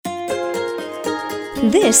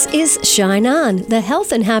This is Shine On, the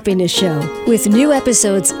health and happiness show, with new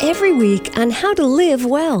episodes every week on how to live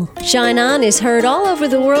well. Shine On is heard all over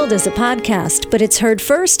the world as a podcast, but it's heard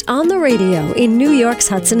first on the radio in New York's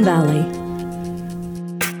Hudson Valley.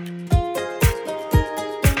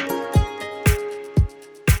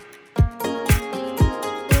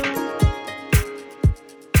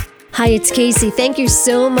 Hi, it's Casey. Thank you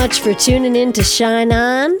so much for tuning in to Shine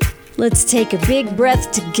On. Let's take a big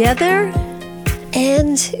breath together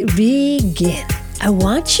and begin. I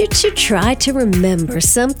want you to try to remember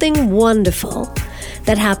something wonderful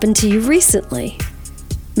that happened to you recently.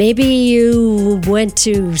 Maybe you went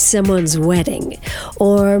to someone's wedding,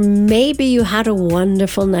 or maybe you had a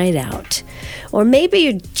wonderful night out, or maybe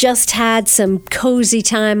you just had some cozy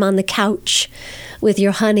time on the couch with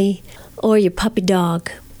your honey or your puppy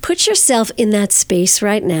dog. Put yourself in that space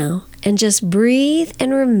right now and just breathe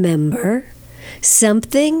and remember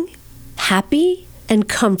something happy and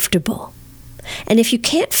comfortable. And if you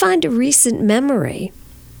can't find a recent memory,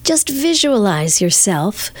 just visualize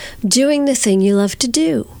yourself doing the thing you love to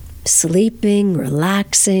do. Sleeping,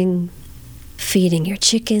 relaxing, feeding your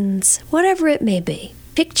chickens, whatever it may be.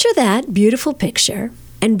 Picture that beautiful picture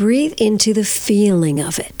and breathe into the feeling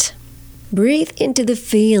of it. Breathe into the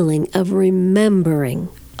feeling of remembering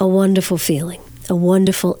a wonderful feeling, a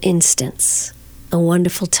wonderful instance, a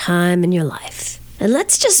wonderful time in your life. And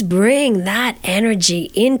let's just bring that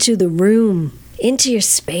energy into the room, into your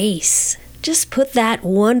space. Just put that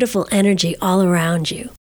wonderful energy all around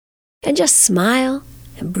you. And just smile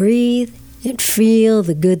and breathe and feel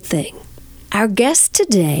the good thing. Our guest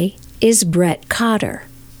today is Cotter.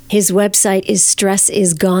 His website is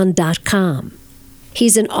stressisgone.com.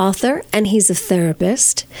 He's an author and he's a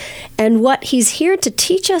therapist. And what he's here to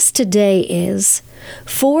teach us today is,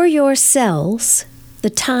 for your cells, the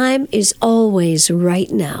time is always right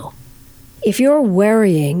now. If you're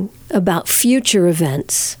worrying about future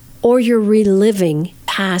events or you're reliving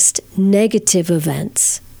past negative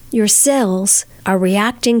events, your cells are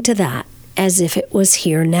reacting to that as if it was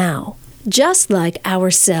here now. Just like our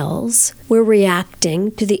cells were reacting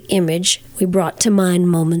to the image we brought to mind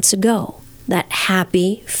moments ago, that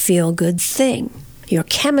happy, feel-good thing. Your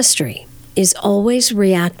chemistry is always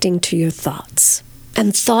reacting to your thoughts.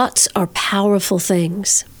 And thoughts are powerful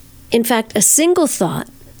things. In fact, a single thought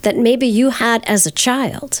that maybe you had as a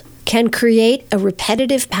child can create a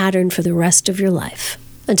repetitive pattern for the rest of your life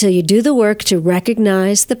until you do the work to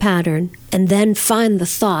recognize the pattern and then find the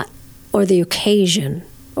thought or the occasion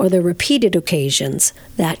or the repeated occasions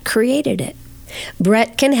that created it.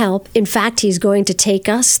 Brett can help. In fact, he's going to take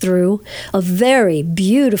us through a very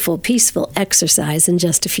beautiful, peaceful exercise in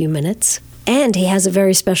just a few minutes. And he has a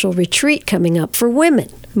very special retreat coming up for women.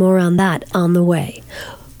 More on that on the way.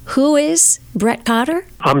 Who is Cotter?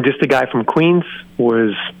 I'm just a guy from Queens,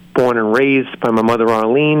 was born and raised by my mother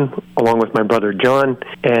Arlene, along with my brother John,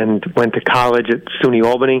 and went to college at SUNY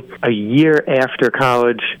Albany. A year after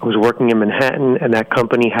college, I was working in Manhattan, and that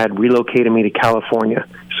company had relocated me to California.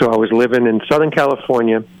 So I was living in Southern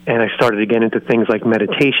California, and I started to get into things like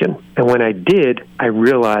meditation. And when I did, I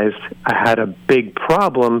realized I had a big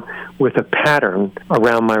problem with a pattern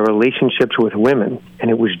around my relationships with women, and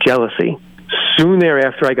it was jealousy. Soon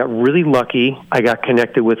thereafter, I got really lucky. I got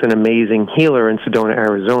connected with an amazing healer in Sedona,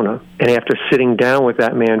 Arizona. And after sitting down with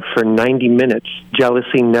that man for 90 minutes,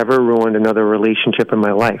 jealousy never ruined another relationship in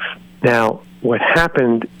my life. Now, what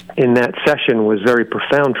happened in that session was very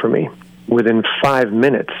profound for me. Within 5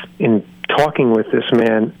 minutes, in talking with this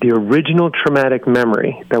man, the original traumatic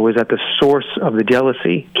memory that was at the source of the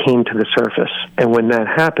jealousy came to the surface. And when that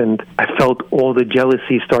happened, I felt all the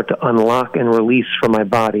jealousy start to unlock and release from my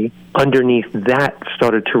body. Underneath that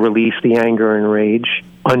started to release the anger and rage.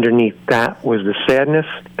 Underneath that was the sadness.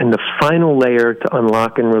 And the final layer to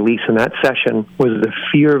unlock and release in that session was the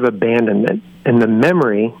fear of abandonment. And the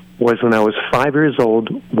memory was when I was 5 years old,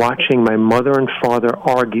 watching my mother and father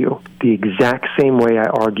argue the exact same way I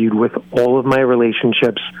argued with all of my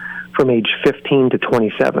relationships from age 15 to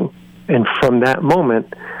 27. And from that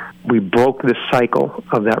moment, we broke the cycle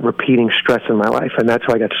of that repeating stress in my life, and that's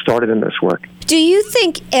how I got started in this work. Do you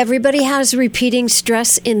think everybody has repeating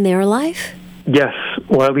stress in their life? Yes,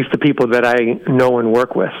 well, at least the people that I know and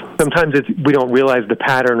work with. Sometimes we don't realize the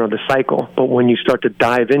pattern or the cycle, but when you start to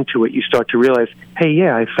dive into it, you start to realize, hey,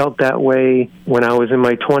 yeah, I felt that way when I was in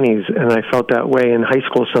my 20s, and I felt that way in high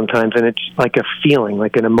school sometimes, and it's like a feeling,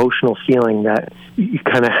 like an emotional feeling that you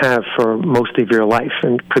kind of have for most of your life,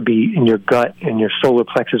 and could be in your gut, in your solar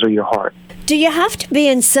plexus, or your heart. Do you have to be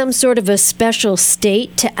in some sort of a special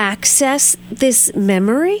state to access this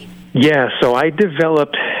memory? Yeah, so I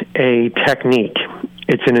developed a technique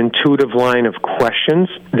It's an intuitive line of questions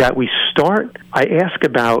that we start. I ask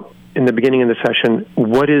about in the beginning of the session,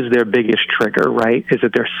 what is their biggest trigger, right? Is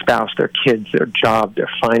it their spouse, their kids, their job, their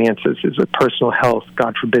finances? Is it personal health?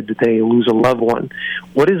 God forbid that they lose a loved one.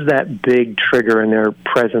 What is that big trigger in their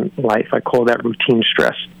present life? I call that routine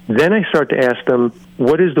stress. Then I start to ask them,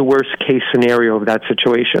 what is the worst case scenario of that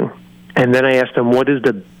situation? And then I ask them, what is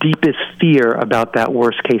the deepest fear about that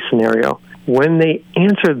worst case scenario? When they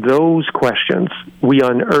answer those questions, we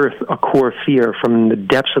unearth a core fear from the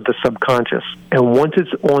depths of the subconscious. And once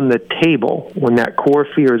it's on the table, when that core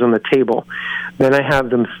fear is on the table, then I have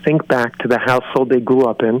them think back to the household they grew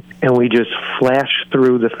up in, and we just flash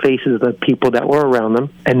through the faces of the people that were around them,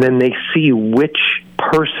 and then they see which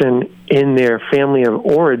person in their family of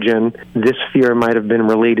origin this fear might have been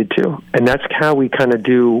related to. And that's how we kind of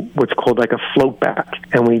do what's called like a float back.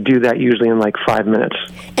 And we do that usually in like 5 minutes.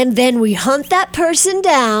 And then we hunt that person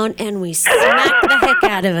down and we smack the heck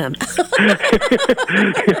out of him.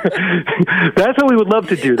 That's what we would love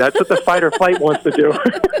to do. That's what the fight or flight wants to do.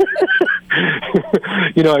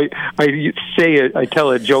 You know, I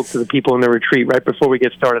tell a joke to the people in the retreat right before we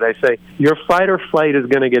get started. I say, your fight or flight is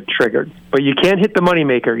going to get triggered, but you can't hit the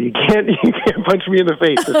moneymaker. You can't punch me in the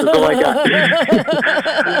face. This is all I got.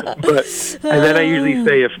 And then I usually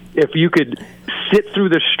say, if you could sit through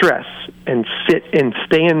the stress and sit and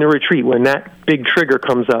stay in the retreat when that big trigger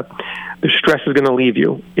comes up, the stress is going to leave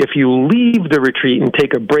you. If you leave the retreat and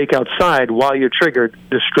take a break outside while you're triggered,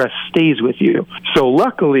 the stress stays with you. So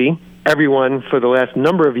luckily, everyone for the last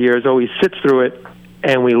number of years always sits through it,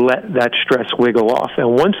 and we let that stress wiggle off.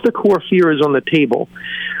 And once the core fear is on the table,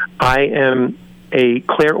 I am a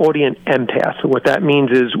clairaudient empath. What that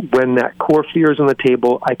means is when that core fear is on the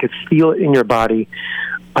table, I could feel it in your body.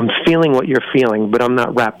 I'm feeling what you're feeling, but I'm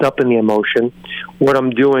not wrapped up in the emotion. What I'm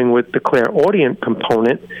doing with the clairaudient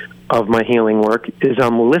component of my healing work is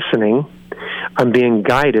I'm listening, I'm being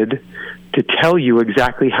guided to tell you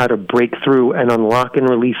exactly how to break through and unlock and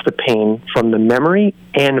release the pain from the memory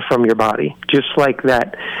and from your body, just like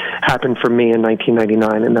that happened for me in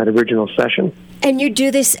 1999 in that original session. And you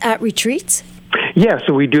do this at retreats? Yeah,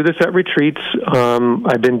 so we do this at retreats.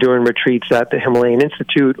 I've been doing retreats at the Himalayan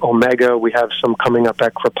Institute, Omega. We have some coming up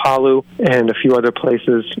at Kripalu and a few other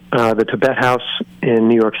places, the Tibet House in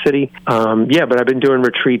New York City. But I've been doing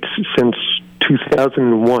retreats since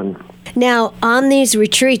 2001. Now, on these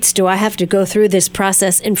retreats, do I have to go through this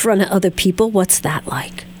process in front of other people? What's that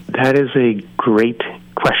like? That is a great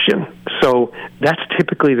question. So that's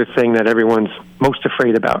typically the thing that everyone's most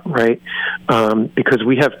afraid about, right? Because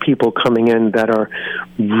we have people coming in that are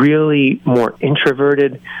really more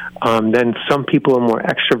introverted, then some people are more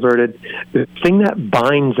extroverted. The thing that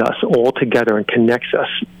binds us all together and connects us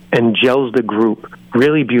and gels the group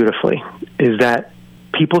really beautifully is that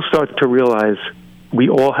people start to realize we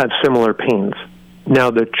all have similar pains.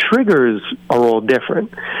 Now, the triggers are all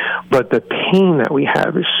different, but the pain that we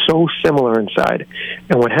have is so similar inside.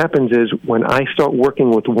 And what happens is when I start working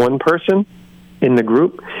with one person in the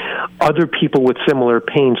group, other people with similar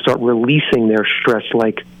pain start releasing their stress.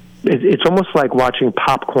 Like it's almost like watching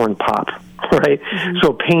popcorn pop, right? Mm-hmm.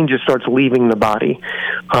 So pain just starts leaving the body.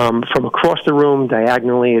 From across the room,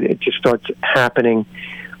 diagonally, it just starts happening.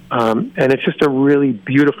 And it's just a really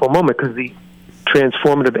beautiful moment because the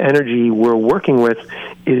transformative energy we're working with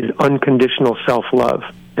is unconditional self-love.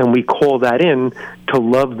 And we call that in to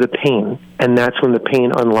love the pain. And that's when the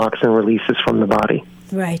pain unlocks and releases from the body.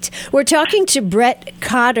 Right. We're talking to Brett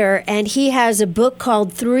Cotter, and he has a book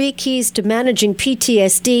called 3 Keys to Managing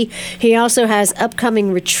PTSD. He also has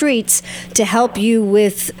upcoming retreats to help you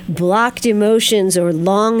with blocked emotions or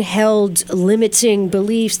long-held limiting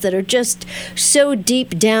beliefs that are just so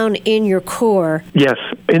deep down in your core. Yes.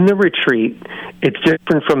 In the retreat, it's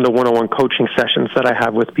different from the one-on-one coaching sessions that I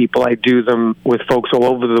have with people. I do them with folks all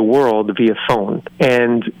over the world via phone.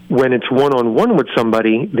 And when it's one-on-one with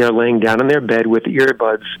somebody, they're laying down in their bed with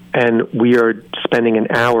earbuds, and we are spending an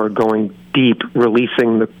hour going deep,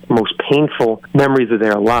 releasing the most painful memories of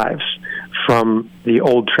their lives from the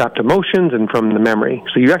old trapped emotions and from the memory.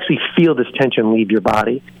 So you actually feel this tension leave your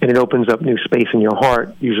body, and it opens up new space in your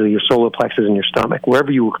heart, usually your solar plexus and your stomach,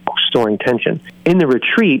 wherever you are storing tension. In the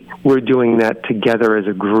retreat, we're doing that together as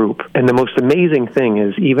a group. And the most amazing thing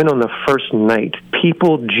is, even on the first night,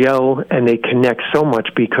 people gel and they connect so much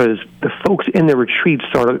because the folks in the retreat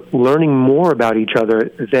start learning more about each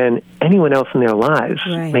other than anyone else in their lives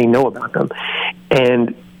may know about them.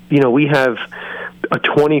 And, you know, we have a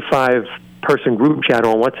 25-person group chat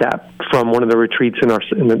on WhatsApp from one of the retreats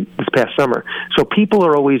this past summer. So people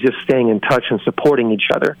are always just staying in touch and supporting each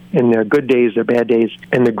other in their good days, their bad days,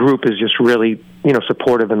 and the group is just really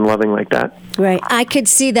supportive and loving like that. Right. I could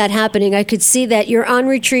see that happening. I could see that you're on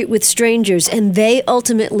retreat with strangers and they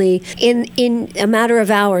ultimately, in a matter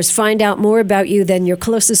of hours, find out more about you than your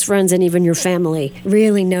closest friends and even your family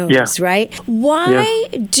really knows, right? Why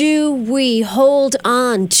do we hold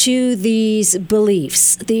on to these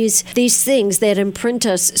beliefs, these things that imprint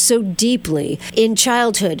us so deeply in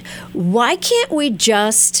childhood? Why can't we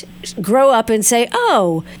just grow up and say,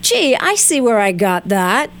 oh, gee, I see where I got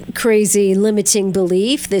that crazy limiting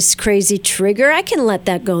belief, this crazy trigger. I can let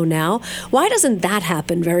that go now. Why doesn't that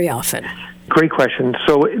happen very often? Great question.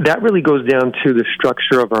 So that really goes down to the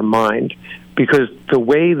structure of our mind, because the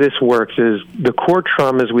way this works is the core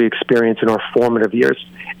traumas we experience in our formative years,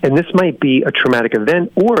 and this might be a traumatic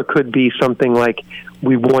event, or it could be something like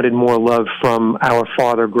we wanted more love from our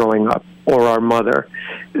father growing up or our mother.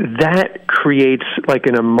 That creates like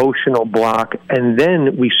an emotional block, and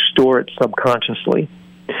then we store it subconsciously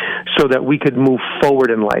so that we could move forward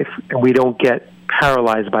in life and we don't get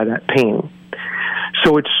paralyzed by that pain.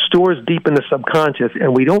 So it stores deep in the subconscious,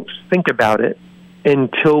 and we don't think about it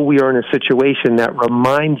until we are in a situation that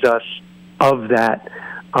reminds us of that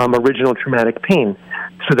original traumatic pain.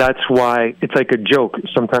 So that's why it's like a joke.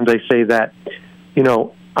 Sometimes I say that,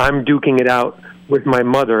 I'm duking it out with my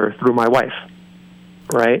mother through my wife,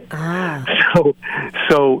 right?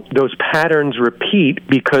 So those patterns repeat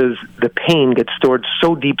because the pain gets stored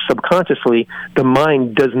so deep subconsciously, the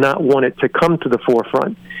mind does not want it to come to the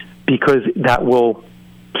forefront because that will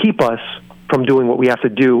keep us from doing what we have to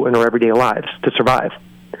do in our everyday lives to survive.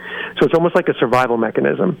 So it's almost like a survival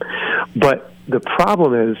mechanism. But the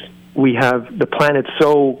problem is we have the planet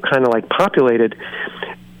so kind of like populated,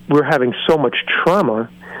 we're having so much trauma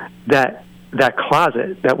that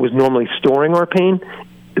closet that was normally storing our pain,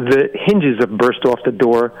 the hinges have burst off the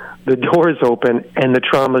door is open, and the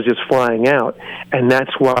trauma is just flying out. And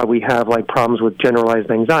that's why we have like problems with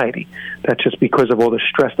generalized anxiety. That's just because of all the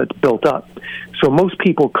stress that's built up. So most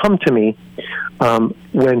people come to me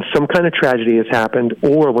when some kind of tragedy has happened,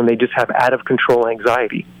 or when they just have out of control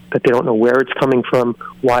anxiety, that they don't know where it's coming from,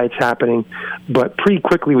 why it's happening. But pretty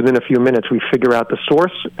quickly, within a few minutes, we figure out the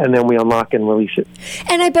source, and then we unlock and release it.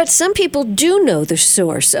 And I bet some people do know the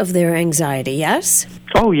source of their anxiety, yes?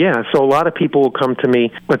 Oh, yeah. So a lot of people will come to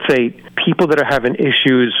me, let's say people that are having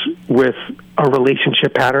issues with a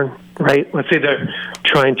relationship pattern, right? Let's say they're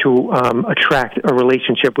trying to attract a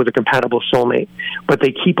relationship with a compatible soulmate, but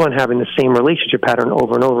they keep on having the same relationship pattern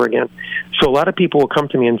over and over again. So a lot of people will come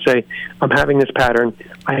to me and say, I'm having this pattern.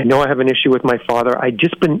 I know I have an issue with my father. I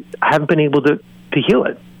haven't been able to heal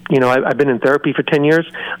it. I've been in therapy for 10 years.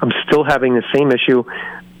 I'm still having the same issue.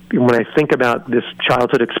 When I think about this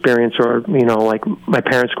childhood experience, or, like my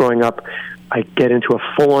parents growing up, I get into a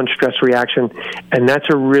full-on stress reaction, and that's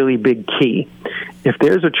a really big key. If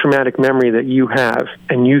there's a traumatic memory that you have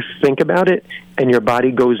and you think about it and your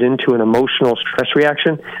body goes into an emotional stress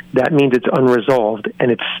reaction, that means it's unresolved,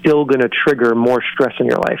 and it's still going to trigger more stress in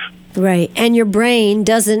your life. Right, and your brain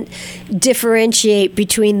doesn't differentiate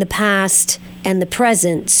between the past and the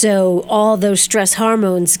present, so all those stress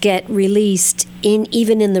hormones get released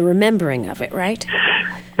even in the remembering of it, right?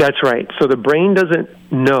 That's right. So the brain doesn't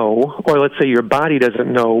know, or let's say your body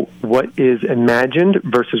doesn't know what is imagined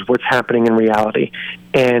versus what's happening in reality.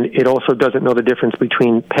 And it also doesn't know the difference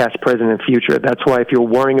between past, present, and future. That's why if you're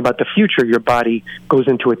worrying about the future, your body goes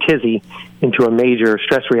into a tizzy, into a major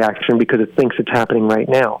stress reaction, because it thinks it's happening right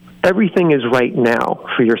now. Everything is right now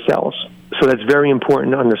for your cells. So that's very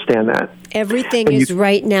important to understand that. Everything is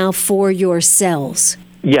right now for your cells.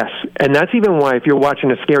 Yes, and that's even why if you're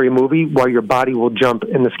watching a scary movie, while your body will jump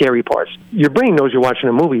in the scary parts. Your brain knows you're watching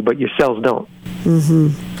a movie, but your cells don't.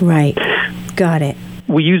 Mm-hmm. Right. Got it.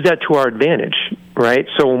 We use that to our advantage, right?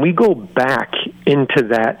 So when we go back into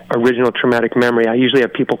that original traumatic memory, I usually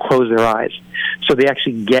have people close their eyes so they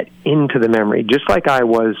actually get into the memory, just like I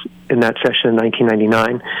was in that session in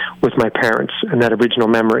 1999 with my parents and that original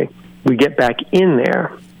memory. We get back in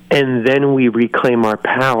there, and then we reclaim our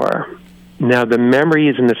power. Now, the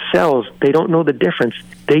memories in the cells, they don't know the difference.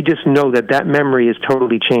 They just know that that memory is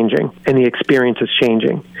totally changing and the experience is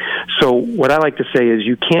changing. So what I like to say is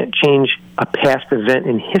you can't change a past event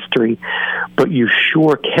in history, but you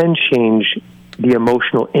sure can change the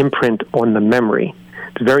emotional imprint on the memory.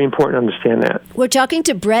 It's very important to understand that. We're talking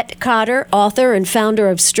to Brett Cotter, author and founder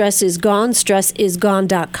of Stress Is Gone,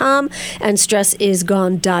 stressisgone.com and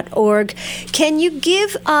stressisgone.org. Can you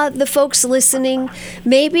give the folks listening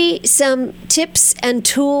maybe some tips and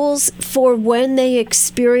tools for when they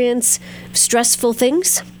experience stressful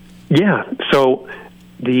things? Yeah. So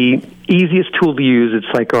the easiest tool to use,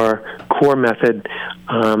 it's like our core method.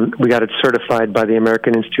 We got it certified by the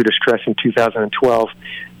American Institute of Stress in 2012.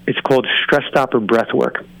 It's called Stress Stopper Breath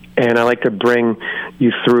Work. And I like to bring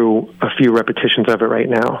you through a few repetitions of it right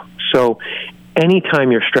now. So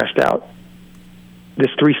anytime you're stressed out, this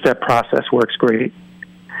 3-step process works great.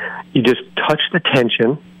 You just touch the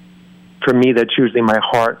tension. For me, that's usually my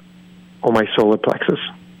heart or my solar plexus.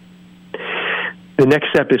 The next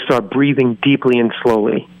step is start breathing deeply and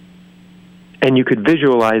slowly. And you could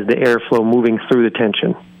visualize the airflow moving through the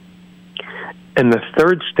tension. And the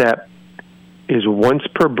third step is once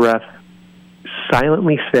per breath,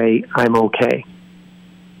 silently say, I'm okay.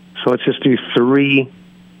 So let's just do 3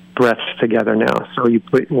 breaths together now. So you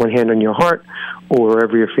put one hand on your heart or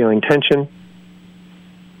wherever you're feeling tension.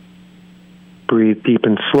 Breathe deep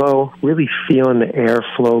and slow, really feeling the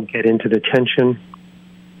airflow get into the tension.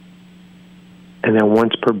 And then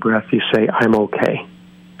once per breath, you say, I'm okay,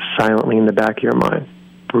 silently in the back of your mind.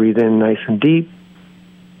 Breathe in nice and deep.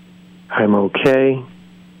 I'm okay.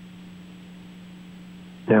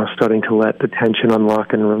 Now starting to let the tension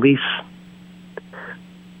unlock and release.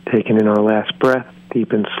 Taking in our last breath,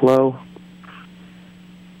 deep and slow.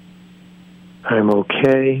 I'm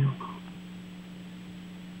okay.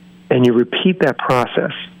 And you repeat that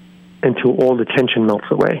process until all the tension melts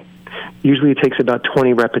away. Usually it takes about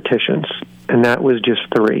 20 repetitions, and that was just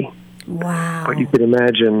 3. Wow. But you could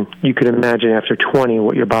imagine after 20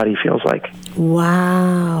 what your body feels like.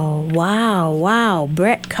 Wow.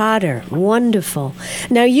 Brett Cotter, wonderful.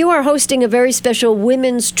 Now you are hosting a very special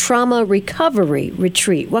women's trauma recovery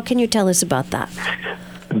retreat. What can you tell us about that?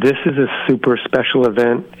 This is a super special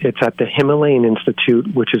event. It's at the Himalayan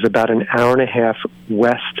Institute, which is about an hour and a half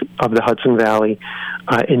west of the Hudson Valley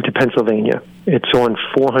into Pennsylvania. It's on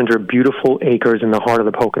 400 beautiful acres in the heart of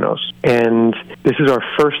the Poconos. And this is our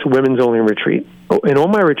first women's-only retreat. In all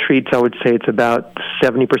my retreats, I would say it's about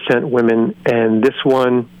 70% women, and this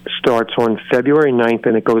one starts on February 9th,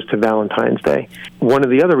 and it goes to Valentine's Day. One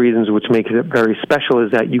of the other reasons which makes it very special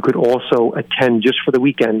is that you could also attend just for the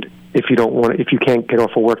weekend if you can't get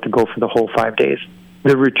off of work to go for the whole 5 days.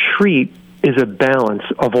 The retreat is a balance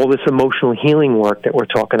of all this emotional healing work that we're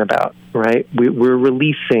talking about, right? We're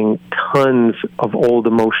releasing tons of old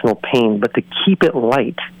emotional pain, but to keep it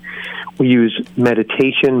light, we use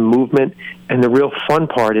meditation, movement, and the real fun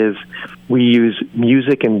part is we use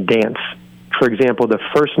music and dance. For example, the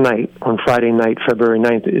first night on Friday night, February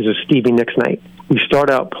 9th, is a Stevie Nicks night. We start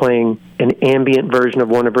out playing an ambient version of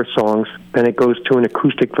one of her songs, then it goes to an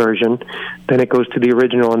acoustic version, then it goes to the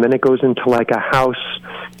original, and then it goes into like a house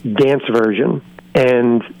dance version.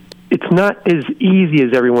 And it's not as easy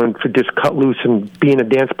as everyone to just cut loose and be in a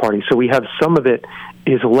dance party. So we have some of it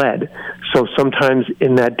is led. So sometimes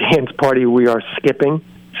in that dance party we are skipping,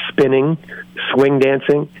 spinning, swing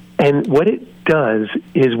dancing. And what it does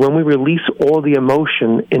is when we release all the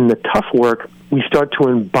emotion in the tough work, we start to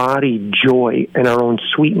embody joy and our own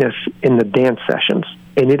sweetness in the dance sessions.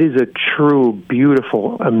 And it is a true,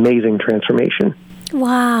 beautiful, amazing transformation.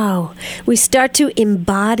 Wow. We start to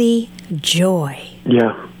embody joy.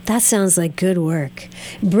 Yeah. That sounds like good work.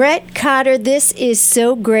 Brett Cotter, this is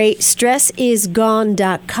so great.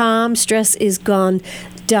 StressIsGone.com,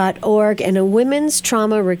 StressIsGone.org, and a women's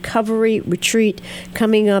trauma recovery retreat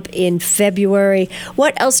coming up in February.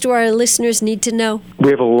 What else do our listeners need to know? We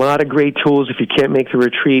have a lot of great tools. If you can't make the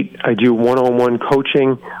retreat, I do one-on-one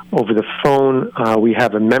coaching over the phone. We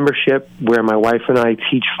have a membership where my wife and I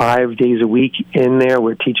teach 5 days a week in there.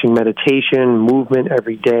 We're teaching meditation, movement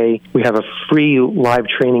every day. We have a free live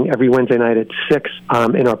training every Wednesday night at 6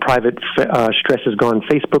 in our private Stress Is Gone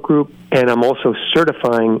Facebook group. And I'm also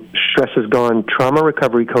certifying Stress Is Gone trauma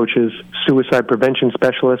recovery coaches, suicide prevention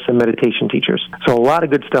specialists, and meditation teachers. So a lot of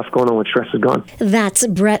good stuff going on with Stress Is Gone. That's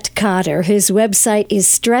Brett Cotter. His website is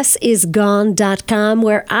StressIsGone.com,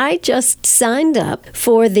 where I just signed up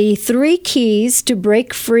for the 3 keys to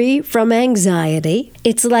break free from anxiety.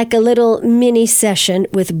 It's like a little mini session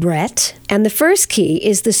with Brett. And the first key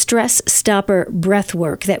is the stress stopper breath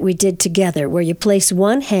work that we did together, where you place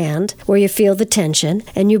one hand where you feel the tension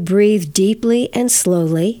and you breathe deeply and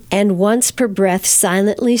slowly. And once per breath,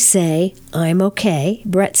 silently say, I'm okay.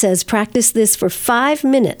 Brett says practice this for 5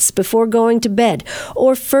 minutes before going to bed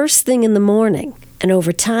or first thing in the morning. And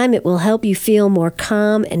over time, it will help you feel more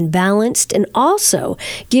calm and balanced and also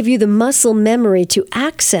give you the muscle memory to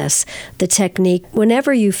access the technique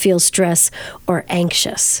whenever you feel stress or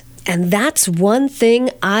anxious. And that's one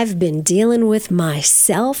thing I've been dealing with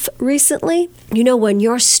myself recently. You know, when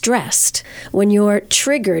you're stressed, when you're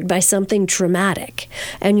triggered by something traumatic,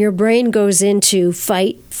 and your brain goes into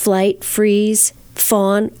fight, flight, freeze,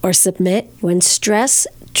 fawn, or submit, when stress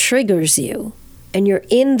triggers you, and you're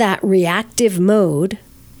in that reactive mode,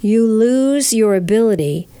 you lose your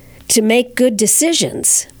ability to make good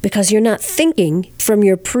decisions because you're not thinking from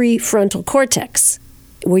your prefrontal cortex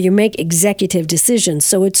where you make executive decisions.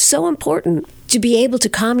 So it's so important to be able to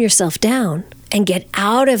calm yourself down and get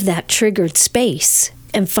out of that triggered space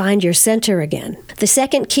and find your center again. The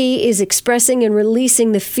second key is expressing and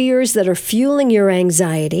releasing the fears that are fueling your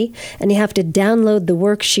anxiety, and you have to download the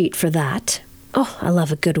worksheet for that. Oh, I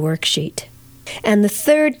love a good worksheet. And the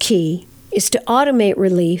third key is to automate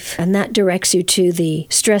relief, and that directs you to the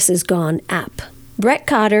Stress Is Gone app. Brett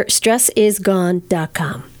Cotter,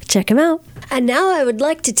 stressisgone.com. Check him out. And now I would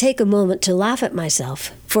like to take a moment to laugh at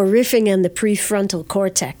myself for riffing on the prefrontal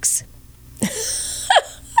cortex.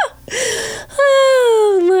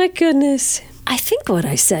 Oh, my goodness. I think what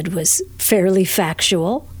I said was fairly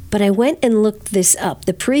factual, but I went and looked this up.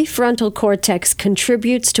 The prefrontal cortex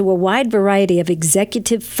contributes to a wide variety of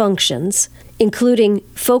executive functions, including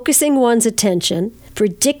focusing one's attention,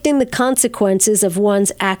 predicting the consequences of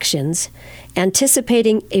one's actions,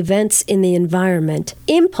 anticipating events in the environment,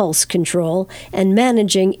 impulse control, and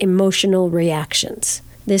managing emotional reactions.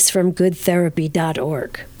 This from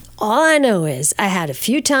goodtherapy.org. All I know is I had a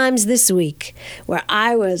few times this week where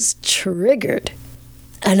I was triggered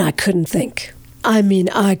and I couldn't think.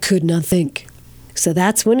 I could not think. So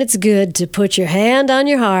that's when it's good to put your hand on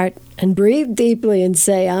your heart and breathe deeply and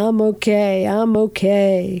say, I'm okay, I'm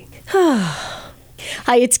okay.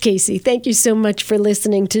 Hi, it's Casey. Thank you so much for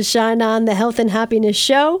listening to Shine On, the Health and Happiness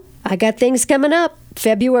Show. I got things coming up.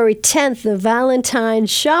 February 10th, the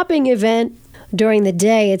Valentine's shopping event. During the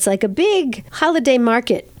day, it's like a big holiday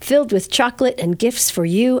market filled with chocolate and gifts for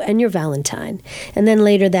you and your Valentine. And then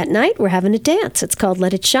later that night, we're having a dance. It's called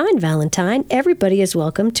Let It Shine Valentine. Everybody is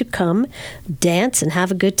welcome to come dance and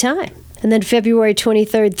have a good time. And then February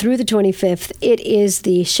 23rd through the 25th, it is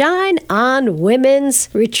the Shine On Women's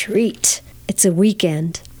Retreat. It's a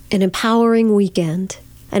weekend, an empowering weekend,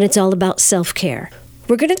 and it's all about self-care.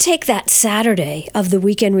 We're going to take that Saturday of the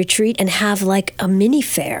weekend retreat and have like a mini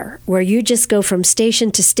fair where you just go from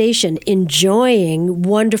station to station enjoying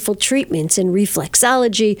wonderful treatments in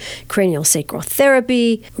reflexology, craniosacral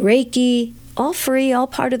therapy, Reiki, all free, all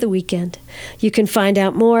part of the weekend. You can find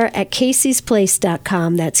out more at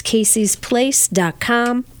caseysplace.com. That's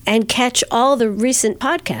caseysplace.com, and catch all the recent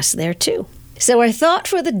podcasts there too. So our thought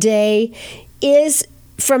for the day is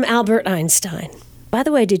from Albert Einstein. By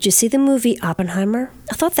the way, did you see the movie Oppenheimer?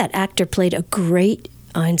 I thought that actor played a great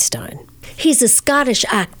Einstein. He's a Scottish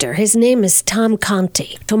actor. His name is Tom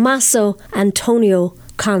Conti, Tommaso Antonio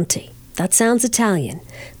Conti. That sounds Italian,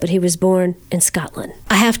 but he was born in Scotland.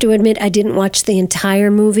 I have to admit, I didn't watch the entire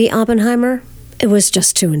movie Oppenheimer. It was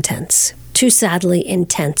just too intense. Too sadly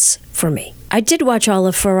intense for me. I did watch all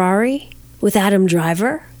of Ferrari with Adam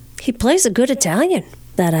Driver. He plays a good Italian,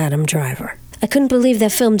 that Adam Driver. I couldn't believe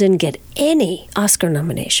that film didn't get any Oscar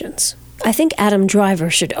nominations. I think Adam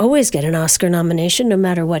Driver should always get an Oscar nomination no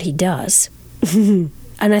matter what he does. And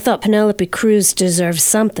I thought Penelope Cruz deserves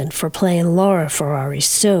something for playing Laura Ferrari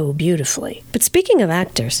so beautifully. But speaking of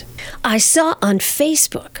actors, I saw on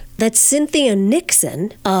Facebook that Cynthia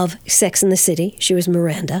Nixon of Sex and the City, she was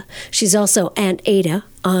Miranda, she's also Aunt Ada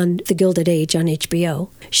on The Gilded Age on HBO,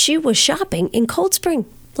 she was shopping in Cold Spring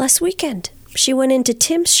last weekend. She went into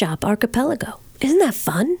Tim's shop, Archipelago. Isn't that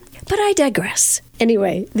fun? But I digress.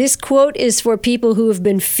 Anyway, this quote is for people who have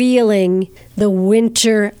been feeling the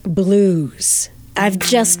winter blues. I've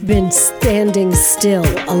just been standing still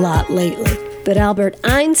a lot lately. But Albert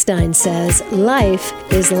Einstein says, life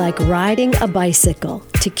is like riding a bicycle.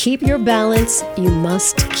 To keep your balance, you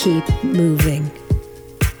must keep moving.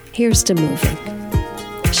 Here's to moving.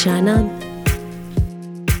 Shine on.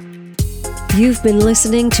 You've been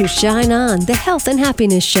listening to Shine On, the Health and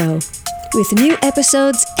Happiness Show, with new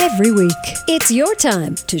episodes every week. It's your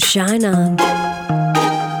time to shine on.